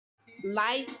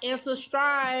like and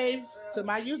subscribe to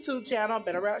my YouTube channel,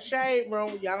 Better Rap Shade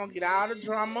Room. Y'all gonna get all the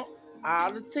drama,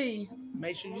 all the tea.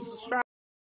 Make sure you subscribe.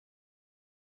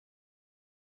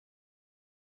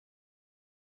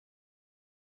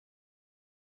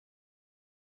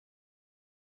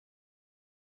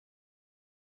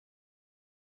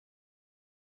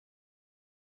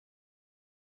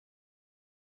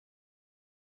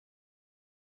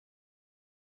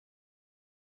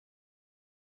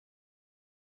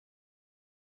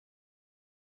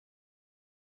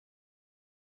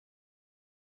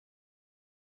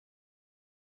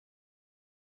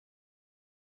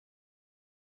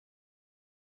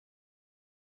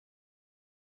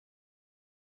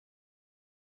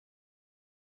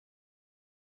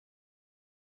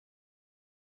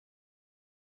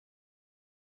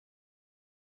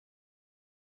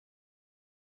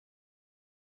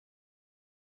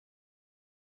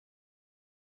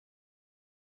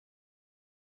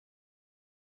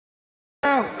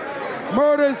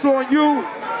 Murder's on you.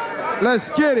 Let's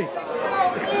get it.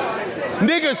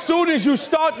 Nigga, as soon as you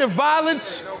start the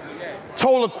violence,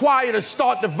 told a choir to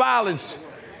start the violence.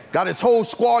 Got his whole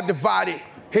squad divided.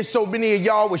 Hit so many of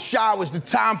y'all with showers. The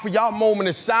time for y'all moment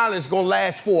of silence gonna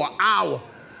last for an hour.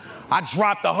 I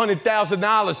dropped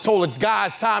 $100,000, told the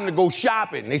guys time to go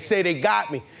shopping. They say they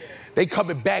got me. They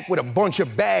coming back with a bunch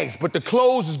of bags, but the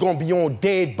clothes is gonna be on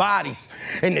dead bodies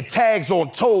and the tags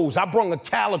on toes. I brung a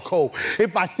calico.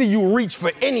 If I see you reach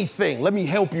for anything, let me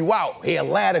help you out. Here,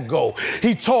 ladder go.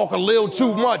 He talk a little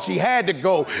too much, he had to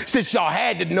go. Since y'all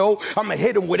had to know, I'ma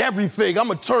hit him with everything.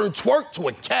 I'ma turn Twork to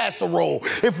a casserole.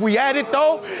 If we at it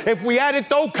though,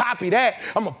 copy that.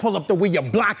 I'ma pull up to where your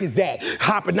block is at.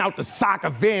 Hopping out the soccer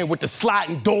van with the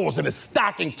sliding doors and a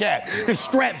stocking cap. The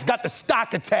straps got the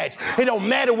stock attached. It don't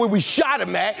matter where we shot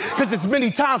him at, because as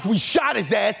many times we shot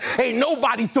his ass, ain't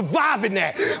nobody surviving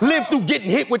that. Live through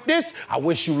getting hit with this, I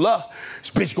wish you luck.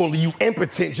 This bitch gonna leave you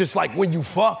impotent just like when you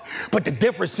fuck. But the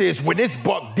difference is when this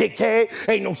buck dickhead,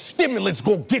 ain't no stimulants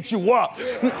gonna get you up.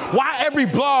 Why every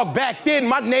blog back then,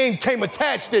 my name came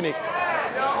attached in it?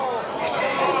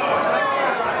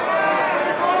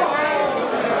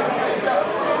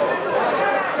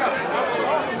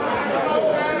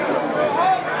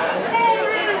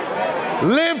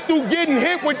 Live through getting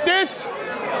hit with this.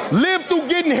 Live through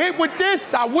getting hit with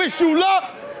this. I wish you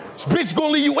luck. This bitch gonna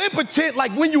leave you impotent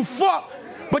like when you fuck.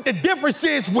 But the difference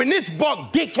is when this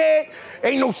buck dickhead,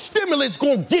 ain't no stimulants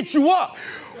gonna get you up.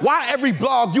 Why every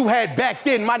blog you had back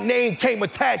then, my name came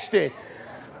attached in?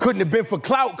 Couldn't have been for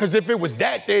clout, because if it was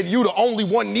that, then you the only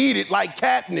one needed like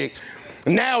Kaepernick.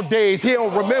 Nowadays, he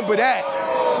don't remember that.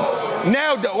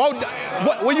 Now,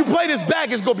 when you play this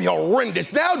back, it's gonna be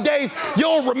horrendous. Nowadays, you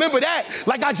don't remember that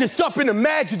like I just up and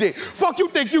imagined it. Fuck you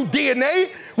think you DNA?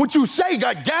 What you say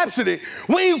got gaps in it.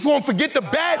 We ain't gonna forget the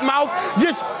bad mouth.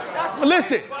 Just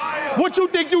listen, what you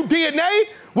think you DNA?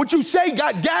 What you say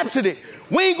got gaps in it.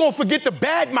 We ain't gonna forget the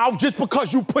bad mouth just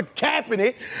because you put cap in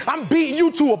it. I'm beating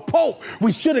you to a pulp.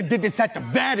 We should have did this at the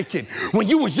Vatican when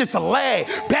you was just a lad,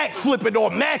 backflipping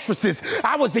on mattresses.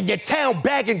 I was in your town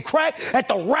bagging crack at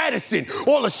the Radisson.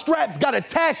 All the straps got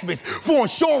attachments for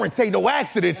insurance, ain't no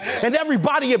accidents. And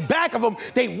everybody in back of them,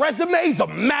 they resumes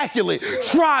immaculate.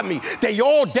 Try me, they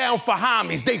all down for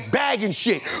homies. They bagging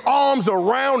shit, arms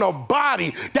around a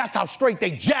body. That's how straight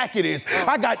they jacket is.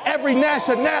 I got every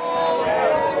nationality.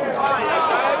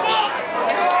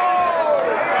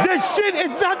 This shit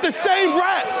is not the same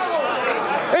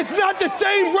raps. It's not the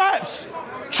same raps.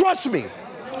 Trust me.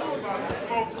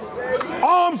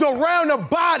 Arms around a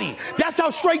body. That's how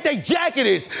straight they jacket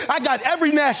is. I got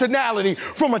every nationality,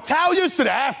 from Italians to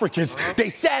the Africans.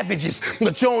 They savages,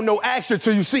 but you don't know action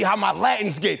till you see how my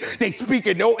Latins get. They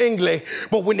speaking no English,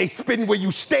 but when they spin where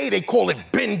you stay, they call it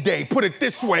bin day. Put it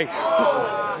this way.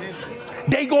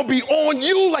 They gonna be on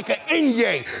you like an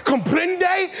inye.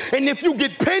 Comprende? And if you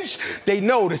get pinched, they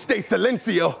know to stay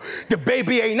silencio. The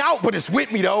baby ain't out, but it's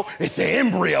with me though. It's an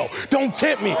embryo. Don't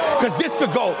tempt me, cause this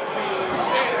could go.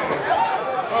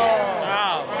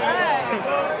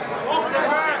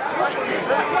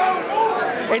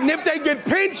 And if they get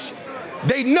pinched,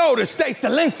 they know to stay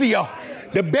silencio.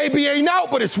 The baby ain't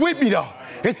out, but it's with me though.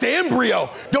 It's an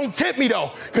embryo. Don't tempt me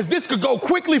though, cause this could go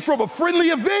quickly from a friendly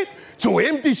event to an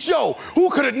empty show. Who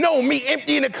could have known me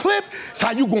emptying a clip? That's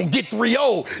how you gonna get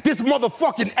 3-0. This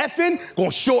motherfucking effing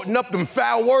gonna shorten up them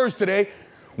foul words today.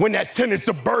 When that tenant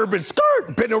Suburban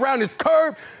skirt been around his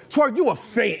curb, Twork, you a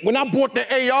feint. When I bought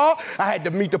the AR, I had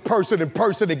to meet the person in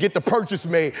person to get the purchase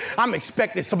made. I'm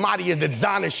expecting somebody in a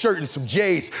designer shirt and some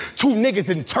J's. 2 niggas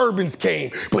in turbans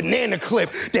came, banana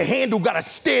clip. The handle got a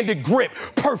standard grip,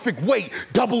 perfect weight,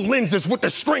 double lenses with the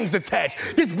strings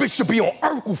attached. This bitch should be on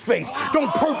Urkel face.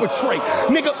 Don't perpetrate,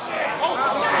 nigga.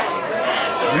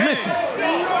 Listen.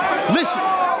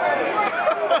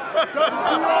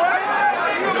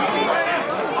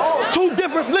 It's 2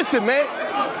 different, listen, man.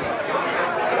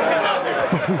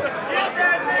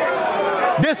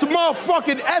 This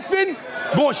motherfucking effing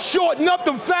gonna shorten up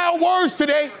them foul words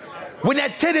today. When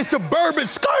that tenant Suburban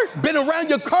skirt been around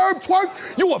your curb, Twork,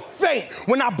 you a feint.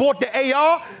 When I bought the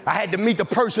AR, I had to meet the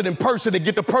person in person to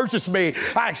get the purchase made.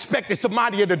 I expected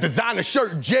somebody in a designer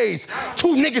shirt and J's.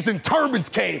 2 niggas in turbans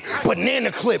came,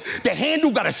 banana clip. The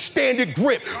handle got a standard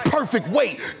grip, perfect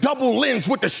weight, double lens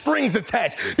with the strings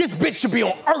attached. This bitch should be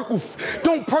on Urkel.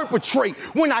 Don't perpetrate.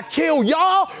 When I kill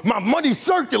y'all, my money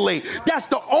circulate. That's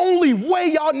the only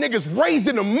way y'all niggas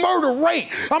raising the murder rate.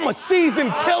 I'm a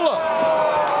seasoned killer.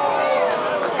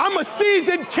 I'm a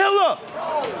seasoned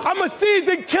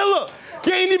killer.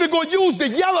 They ain't even gonna use the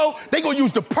yellow, they gonna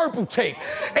use the purple tape.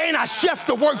 And I chef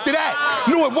the work to that.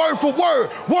 Knew it word for word,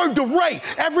 word to Ray.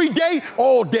 Every day,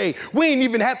 all day. We ain't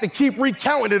even have to keep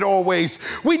recounting it always.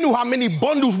 We knew how many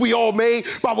bundles we all made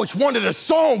by which one of the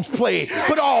songs played.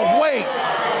 But oh, wait.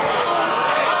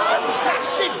 That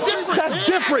shit different. That's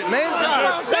different, man.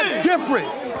 That's different.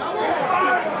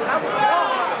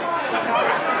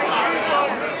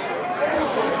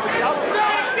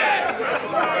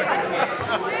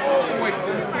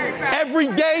 Every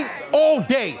day, all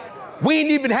day. We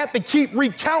ain't even have to keep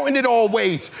recounting it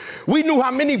always. We knew how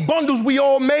many bundles we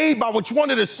all made by which one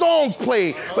of the songs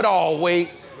played. But oh, wait.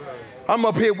 I'm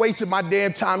up here wasting my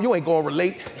damn time. You ain't gonna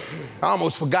relate. I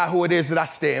almost forgot who it is that I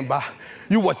stand by.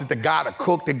 You wasn't the guy to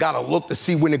cook, that gotta look to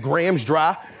see when the grams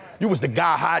dry. You was the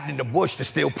guy hiding in the bush to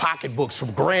steal pocketbooks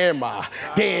from grandma.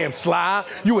 Damn, Sly.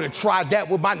 You would have tried that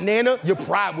with my nana, your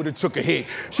pride would have took a hit.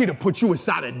 She'd have put you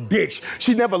inside a ditch.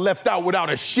 She never left out without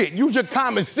a shit. Use your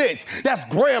common sense. That's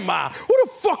grandma. Who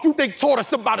the fuck you think taught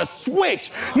us about a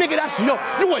switch? Nigga, that's you a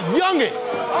youngin'.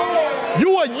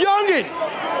 You a youngin'.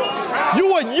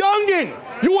 You a youngin'.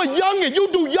 You a youngin'. You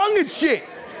do youngin' shit.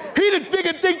 He the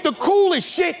nigga think the coolest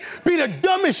shit be the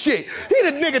dumbest shit. He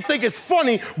the nigga think it's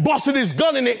funny busting his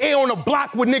gun in the air on the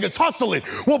block with niggas hustling.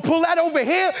 Well, pull that over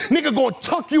here, nigga gonna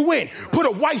tuck you in, put a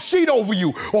white sheet over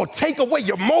you, or take away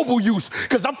your mobile use.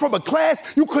 Cause I'm from a class,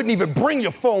 you couldn't even bring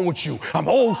your phone with you. I'm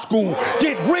old school.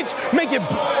 Get rich, make it...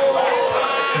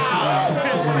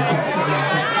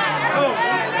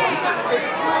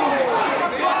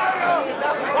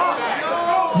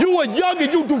 You a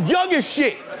youngin', you do youngin'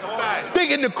 shit.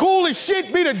 Thinking the coolest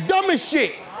shit be the dumbest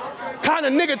shit. Kind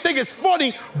of nigga think it's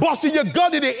funny busting your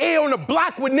gun in the air on the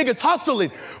block with niggas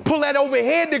hustling. Pull that over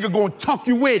here, nigga gonna tuck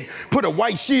you in, put a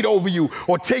white sheet over you,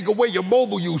 or take away your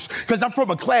mobile use. Cause I'm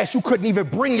from a class you couldn't even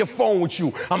bring your phone with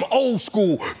you. I'm old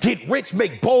school, get rich,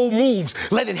 make bold moves.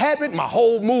 Let it happen, my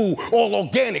whole move, all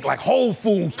organic like Whole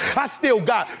Foods. I still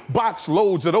got box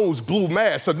loads of those blue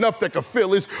masks, enough that could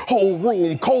fill his whole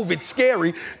room. COVID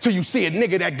scary till you see a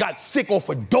nigga that got sick off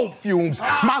of dope fumes.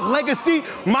 My legacy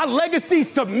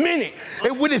cemented.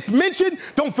 And when it's mentioned,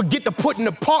 don't forget to put in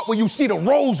the part where you see the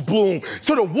rose bloom.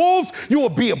 To the wolves, you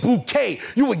would be a bouquet.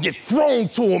 You would get thrown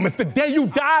to them. If the day you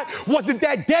died wasn't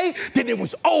that day, then it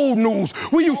was old news.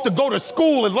 We used to go to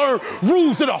school and learn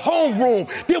rules of the homeroom.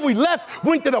 Then we left,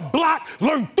 went to the block,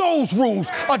 learned those rules.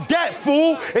 Adapt,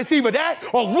 fool. It's either that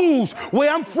or lose.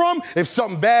 Where I'm from, if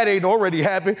something bad ain't already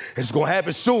happened, it's gonna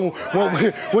happen soon.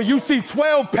 When you see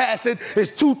 12 passing,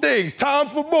 it's 2 things. Time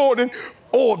for morning,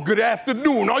 or good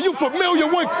afternoon. Are you familiar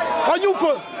with,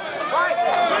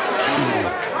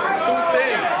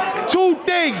 Two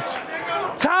things.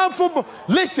 Time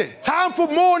for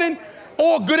morning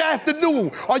or good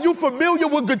afternoon. Are you familiar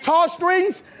with guitar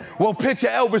strings? Well, picture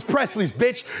Elvis Presley's,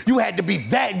 bitch. You had to be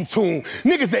that in tune.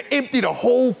 Niggas that empty the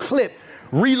whole clip.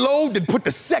 Reload and put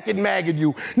the second mag in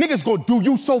you. Niggas gonna do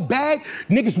you so bad,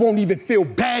 niggas won't even feel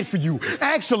bad for you.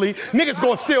 Actually, niggas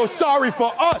gonna feel sorry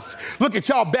for us. Look at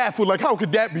y'all baffled like, how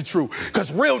could that be true?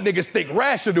 Cause real niggas think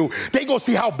rational. They gonna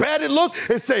see how bad it look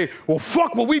and say, well,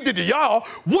 fuck what we did to y'all.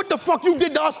 What the fuck you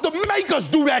did to us to make us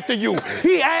do that to you?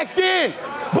 He act in.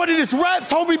 But in his raps,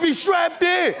 homie, be strapped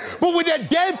in. But when that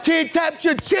dev kid tapped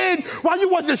your chin while you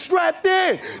wasn't strapped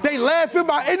in, they laugh in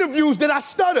my interviews that I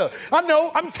stutter. I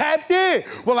know, I'm tapped in.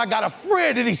 Well, I got a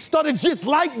friend and he stuttered just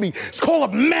like me. It's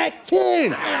called a Mac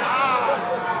 10.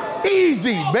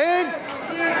 Easy, man.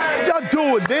 Y'all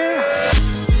doing, man.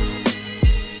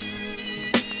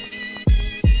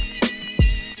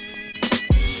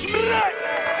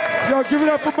 Yo, give it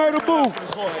up for Murder Mook.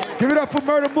 Give it up for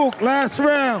Murder Mook. Last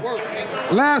round.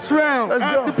 Last round.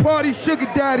 After party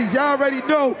sugar daddies. Y'all already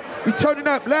know. We turning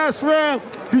up. Last round.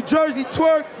 New Jersey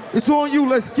Twork. It's on you.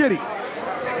 Let's get it.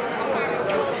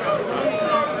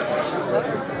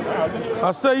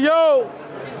 I say, yo,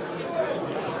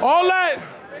 all that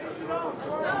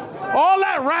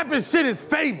rapping shit is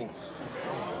fables.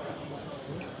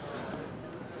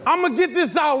 I'm gonna get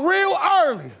this out real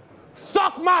early.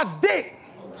 Suck my dick.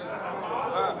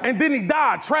 And then he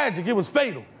died, tragic, it was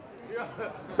fatal.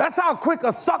 That's how quick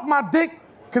a suck my dick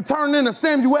could turn into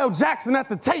Samuel L. Jackson at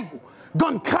the table.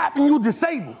 Gun clapping you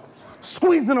disabled,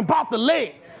 squeezing about the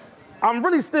leg. I'm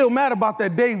really still mad about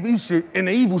that Dave E shit and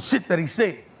the evil shit that he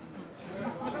said.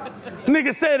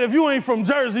 Nigga said if you ain't from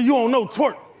Jersey, you don't know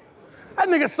Twork. That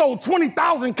nigga sold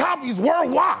 20,000 copies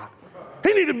worldwide.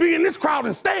 He need to be in this crowd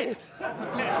instead. They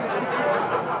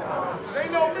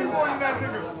know me more than that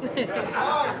nigga.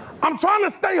 I'm trying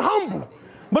to stay humble,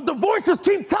 but the voices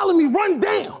keep telling me run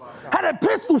down. Had that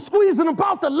pistol squeezing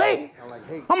about the leg.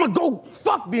 I'm gonna go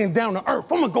fuck being down to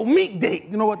earth. I'm gonna go meet Dave.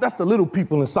 You know what? That's the little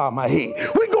people inside my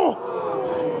head. We gonna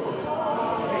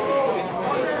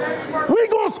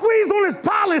squeeze on this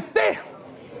pile instead.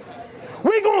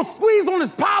 We gonna squeeze on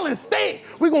this pile instead.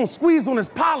 We gonna squeeze on this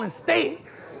pile instead.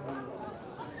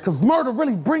 Cause murder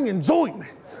really bring enjoyment.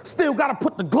 Still gotta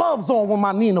put the gloves on when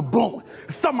my Nina blowing.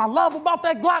 There's something I love about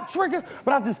that Glock trigger,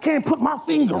 but I just can't put my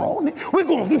finger on it.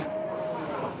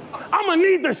 I'ma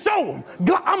need to show him.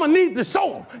 I'ma need to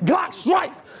show him. Glock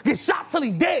strike. Get shot till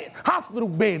he dead. Hospital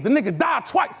bed. The nigga died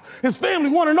twice. His family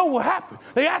wanna know what happened.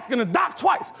 They asking the doc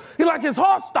twice. He like his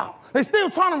heart stopped. They still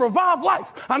trying to revive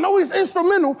life. I know he's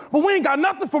instrumental, but we ain't got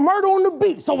nothing for murder on the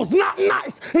beat, so it's not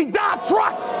nice. He died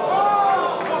twice.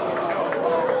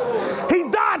 He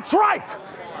died twice.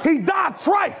 He died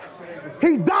twice.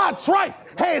 He died twice.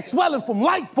 Head swelling from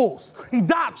light force. He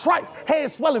died twice.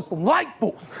 Head swelling from light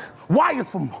force. Wires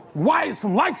from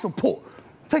life support.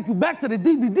 Take you back to the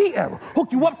DVD era.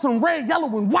 Hook you up to them red,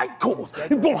 yellow, and white cores.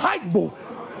 You gon' hype, boy.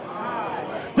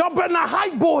 Y'all better not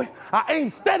hype, boy. I aim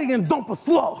steady and dump a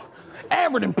slug.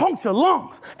 Arid and puncture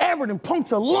lungs. Arid and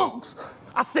puncture lungs.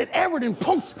 I said arid and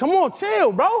puncture. Come on,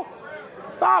 chill, bro.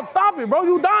 Stop it, bro.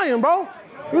 You dying, bro.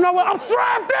 You know what? I'm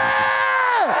strapped in!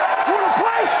 You wanna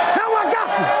play? Now I got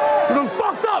you. You done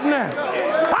fucked up now.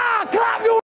 Ah, clap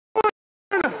you.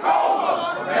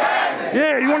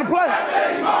 Yeah, you wanna play?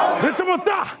 Bitch, I'm gonna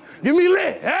die. Give me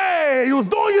lit. Hey, you was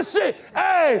doing your shit.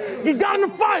 Hey, you got in the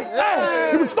fight. Hey,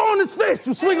 you was throwing this fist.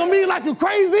 You swing on me like you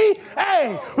crazy.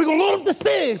 Hey, we gonna load up the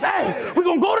cigs. Hey, we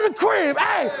gonna go to the crib.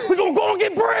 Hey, we gonna go and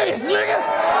get bricks, nigga.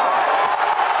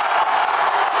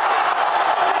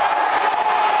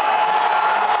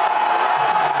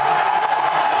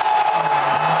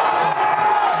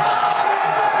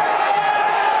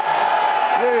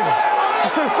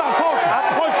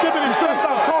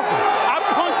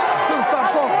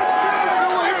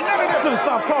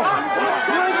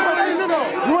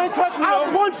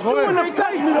 You in the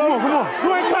face, me though. Come on. You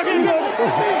ain't touching me.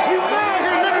 You mad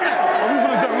here, nigga.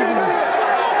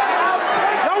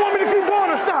 Y'all want me to keep going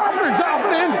or stop? I'm finna jump. I'm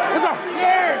finna end it. It's up.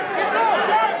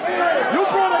 You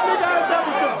brought a nigga out that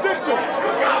was the victim.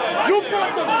 You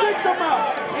brought the victim out.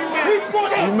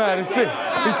 You mad as shit.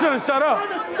 He should have shut up.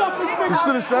 He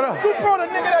should have shut up. You brought a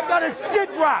nigga that got his shit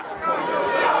rocked.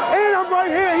 And I'm right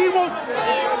here. He won't.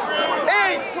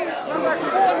 Hey. I'm like,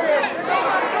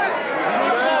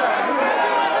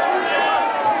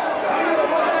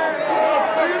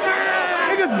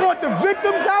 brought the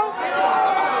victims out?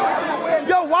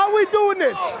 Yo, why are we doing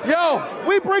this? Yo,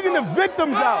 we bringing the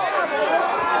victims out.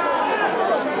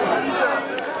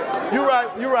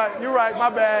 You right, my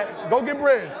bad. Go get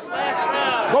bread.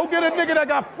 Go get a nigga that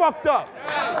got fucked up.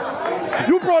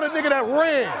 You brought a nigga that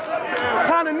ran. What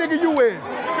kind of nigga you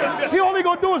is? He only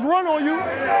gonna do is run on you.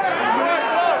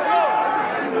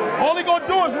 All he gonna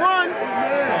do is run.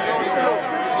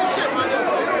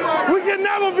 We can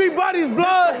never be buddies,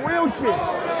 blood. Real shit.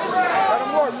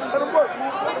 Let him work.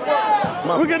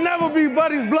 We can never be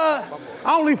buddies, blood.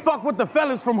 I only fuck with the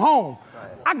fellas from home.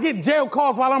 I get jail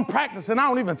calls while I'm practicing. I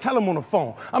don't even tell them on the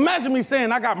phone. Imagine me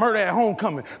saying I got murder at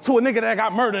homecoming to a nigga that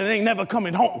got murdered and ain't never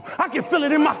coming home. I can feel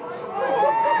it in my...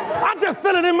 I just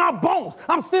feel it in my bones.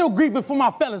 I'm still grieving for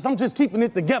my fellas. I'm just keeping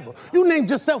it together. You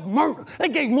named yourself murder. They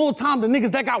gave more time to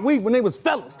niggas that got weed when they was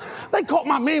fellas. They caught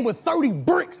my man with 30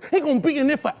 bricks. He gonna be in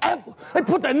there forever. They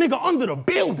put that nigga under the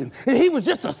building and he was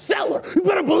just a seller. You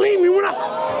better believe me when I...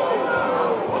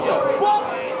 What the fuck?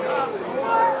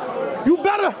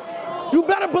 You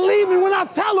better believe me when I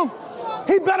tell him.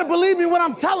 He better believe me when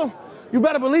I'm telling him. You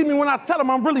better believe me when I tell them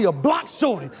I'm really a block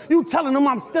shorty. You telling them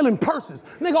I'm stealing purses.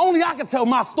 Nigga, only I can tell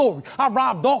my story. I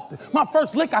robbed often. My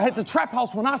first lick, I hit the trap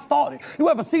house when I started. You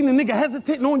ever seen a nigga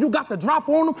hesitate knowing you got the drop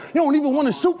on him? You don't even want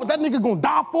to shoot, but that nigga gonna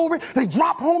die for it. They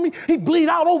drop, homie. He bleed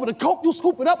out over the coke. You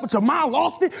scoop it up, but your mind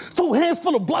lost it. 2 hands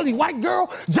full of bloody white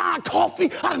girl. John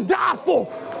Coffee, I done died for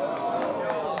it.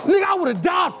 Nigga, I would've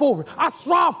died for it. I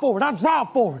strive for it. I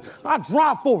drive for it. I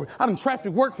drive for it. I done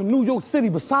traffic work from New York City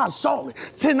besides Charlotte.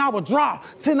 10-hour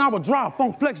drive.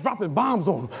 Funk Flex dropping bombs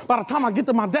on them. By the time I get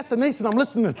to my destination, I'm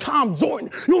listening to Tom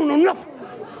Jordan. You don't know nothing.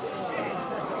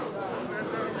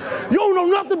 You don't know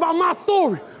nothing about my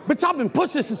story. Bitch, I've been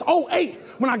pushing since 08.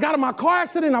 When I got in my car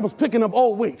accident, I was picking up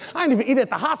old weight. I didn't even eat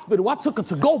at the hospital. I took a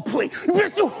to-go plate.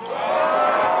 Bitch, you...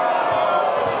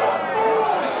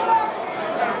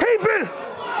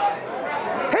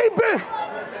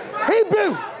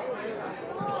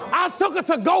 I took a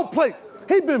to-go plate.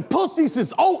 He been pussy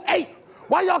since 08.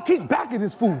 Why y'all keep backing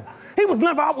this fool? He was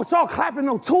never out with y'all clapping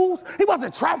no tools. He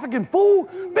wasn't trafficking food.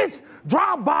 Bitch,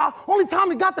 drive-by, only time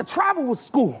he got to travel was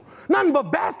school. Nothing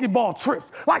but basketball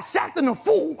trips, like Shaq and the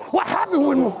fool. What happened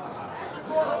with Mook?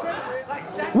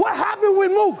 What happened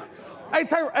with Mook?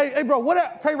 Hey, bro, what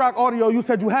that Twork audio you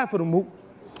said you had for the Mook?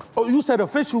 Oh, you said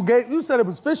official gave, you said it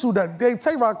was official that gave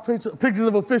Twork pictures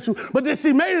of official, but then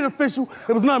she made it official,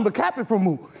 it was nothing but capping from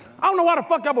Mook. I don't know why the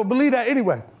fuck y'all would believe that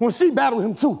anyway, when she battled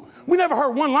him too. We never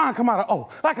heard one line come out of O,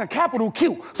 like a capital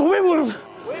Q. So it was...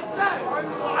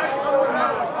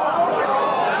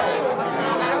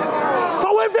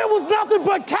 So if it was nothing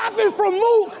but capping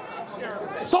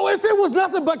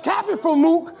from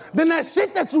Mook, then that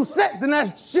shit that you said, then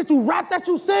that shit you rap that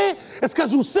you said, it's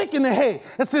cause you sick in the head.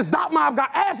 And since Doc Mob got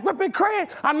ass gripping Craig,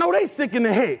 I know they sick in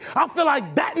the head. I feel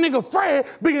like that nigga Fred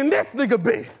being this nigga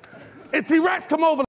big. And T-Rex come over